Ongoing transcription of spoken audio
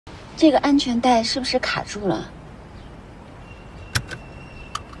这个安全带是不是卡住了？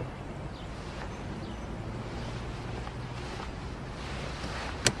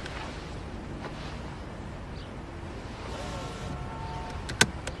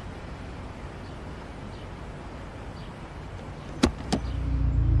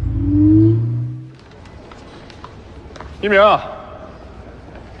一鸣啊，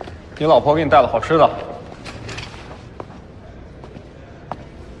你老婆给你带了好吃的。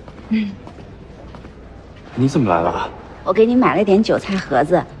你怎么来了？我给你买了点韭菜盒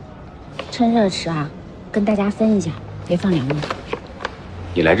子，趁热吃啊，跟大家分一下，别放凉了。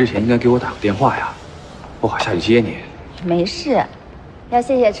你来之前应该给我打个电话呀，不好下去接你。没事，要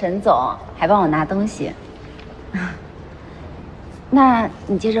谢谢陈总，还帮我拿东西。那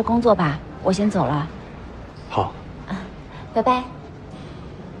你接着工作吧，我先走了。好。拜拜。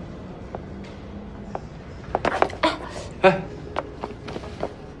哎，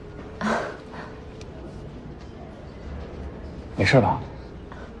没事吧？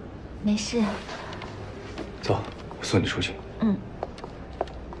没事。走，我送你出去。嗯。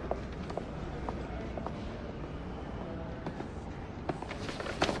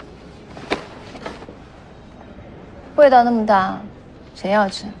味道那么大，谁要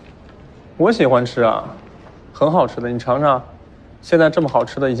吃？我喜欢吃啊。很好吃的，你尝尝。现在这么好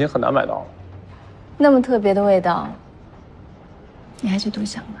吃的已经很难买到了。那么特别的味道，你还是独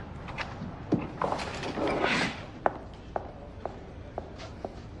享吧。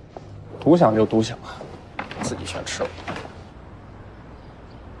独享就独享吧，自己全吃了。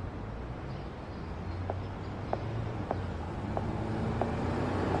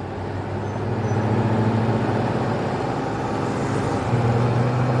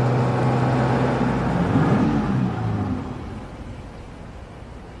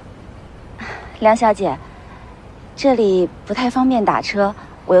梁小姐，这里不太方便打车，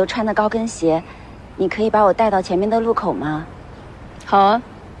我又穿的高跟鞋，你可以把我带到前面的路口吗？好啊，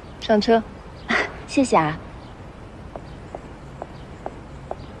上车。谢谢啊。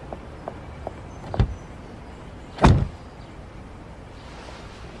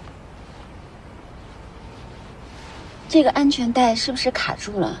这个安全带是不是卡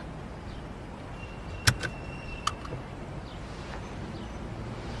住了？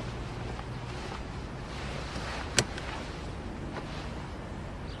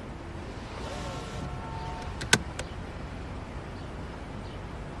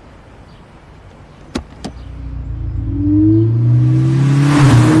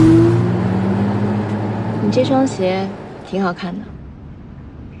你这双鞋挺好看的，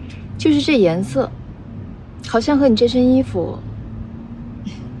就是这颜色，好像和你这身衣服，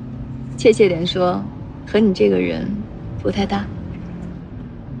确切点说，和你这个人不太搭。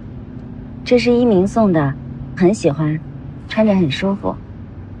这是一鸣送的，很喜欢，穿着很舒服。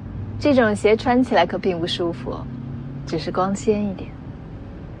这种鞋穿起来可并不舒服，只是光鲜一点。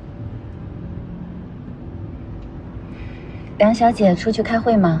梁小姐出去开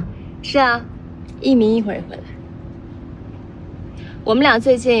会吗？是啊，一鸣一会儿回来。我们俩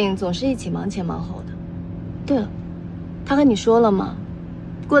最近总是一起忙前忙后的。对了，他和你说了吗？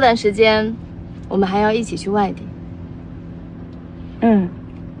过段时间，我们还要一起去外地。嗯，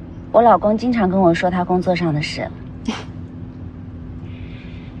我老公经常跟我说他工作上的事。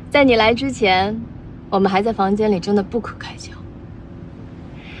在你来之前，我们还在房间里争得不可开交。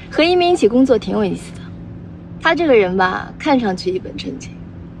和一鸣一起工作挺有意思的，他这个人吧，看上去一本正经，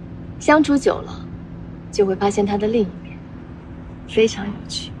相处久了，就会发现他的另一面，非常有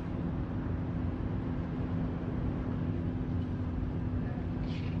趣。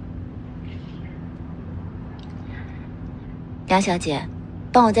梁小姐，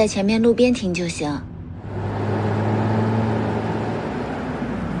帮我在前面路边停就行。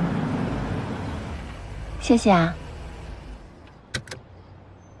谢谢啊。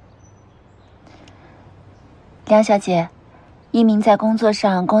梁小姐，一鸣在工作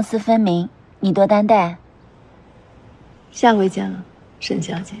上公私分明，你多担待。下回见了，沈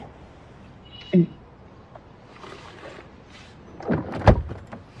小姐。嗯。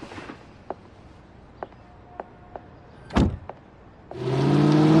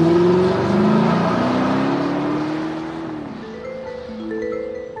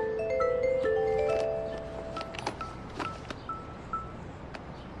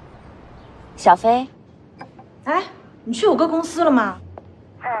小飞，哎，你去我哥公司了吗？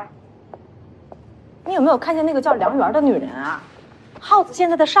你有没有看见那个叫梁媛的女人啊？耗子现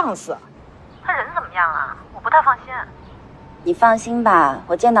在的上司。她人怎么样啊？我不太放心。你放心吧，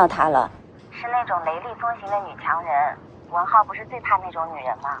我见到她了，是那种雷厉风行的女强人。文浩不是最怕那种女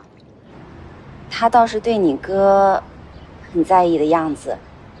人吗？她倒是对你哥很在意的样子，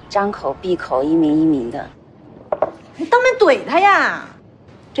张口闭口一名一名的。你当面怼他呀！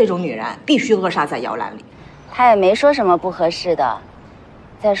这种女人必须扼杀在摇篮里。他也没说什么不合适的。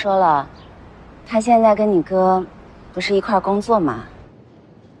再说了，他现在跟你哥不是一块工作吗？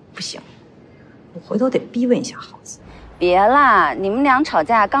不行，我回头得逼问一下耗子。别啦，你们俩吵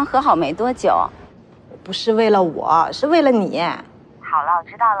架刚和好没多久。不是为了我，是为了你。好了，我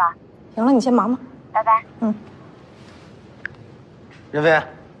知道了。行了，你先忙吧。拜拜。嗯。任飞，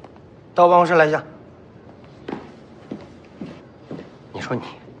到我办公室来一下。你说你，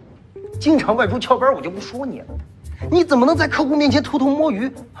经常外出翘班，我就不说你了，你怎么能在客户面前偷偷摸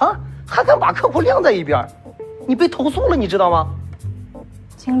鱼啊？还敢把客户晾在一边？你被投诉了，你知道吗？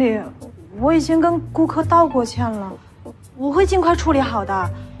经理，我已经跟顾客道过歉了，我会尽快处理好的。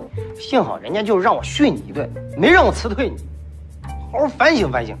幸好人家就是让我训你一顿，没让我辞退你，好好反省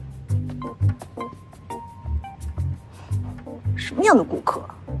反省。什么样的顾客，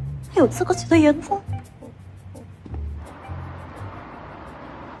还有资格记得员工？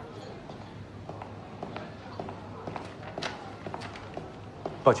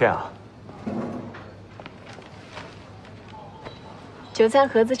抱歉啊，酒菜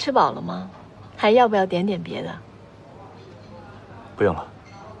盒子吃饱了吗？还要不要点点别的？不用了，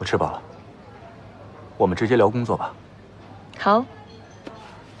我吃饱了。我们直接聊工作吧。好，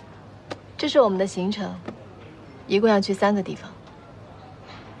这是我们的行程，一共要去3个地方。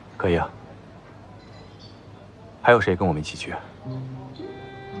可以啊。还有谁跟我们一起去？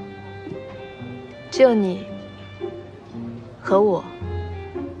只有你和我。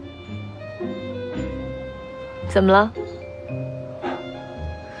怎么了？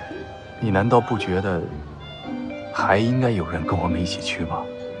你难道不觉得还应该有人跟我们一起去吗？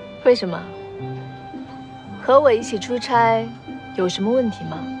为什么？和我一起出差有什么问题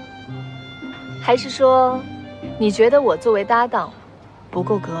吗？还是说，你觉得我作为搭档不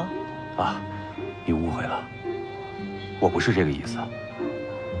够格？啊，你误会了，我不是这个意思。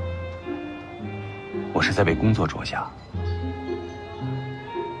我是在为工作着想。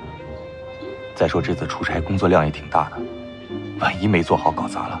再说这次出差工作量也挺大的，万一没做好搞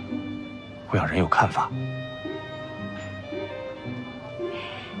砸了，会让人有看法。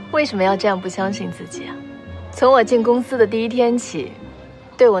为什么要这样不相信自己啊？从我进公司的第一天起，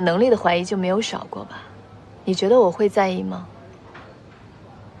对我能力的怀疑就没有少过吧？你觉得我会在意吗？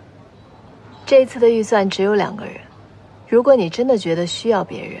这一次的预算只有2个人，如果你真的觉得需要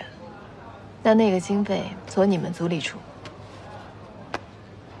别人，那个经费从你们组里出。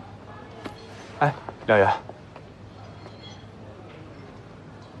哎，梁远，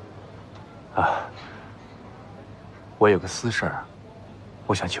啊，我有个私事儿，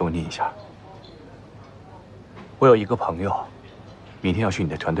我想求你一下。我有一个朋友，明天要去你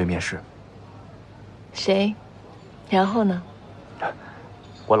的团队面试。谁？然后呢？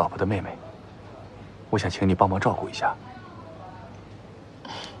我老婆的妹妹，我想请你帮忙照顾一下。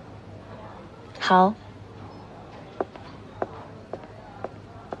好。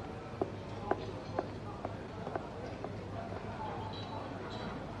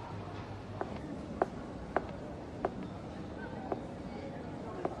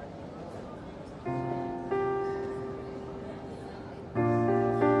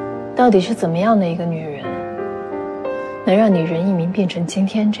到底是怎么样的一个女人，能让你人一名变成今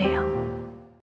天这样？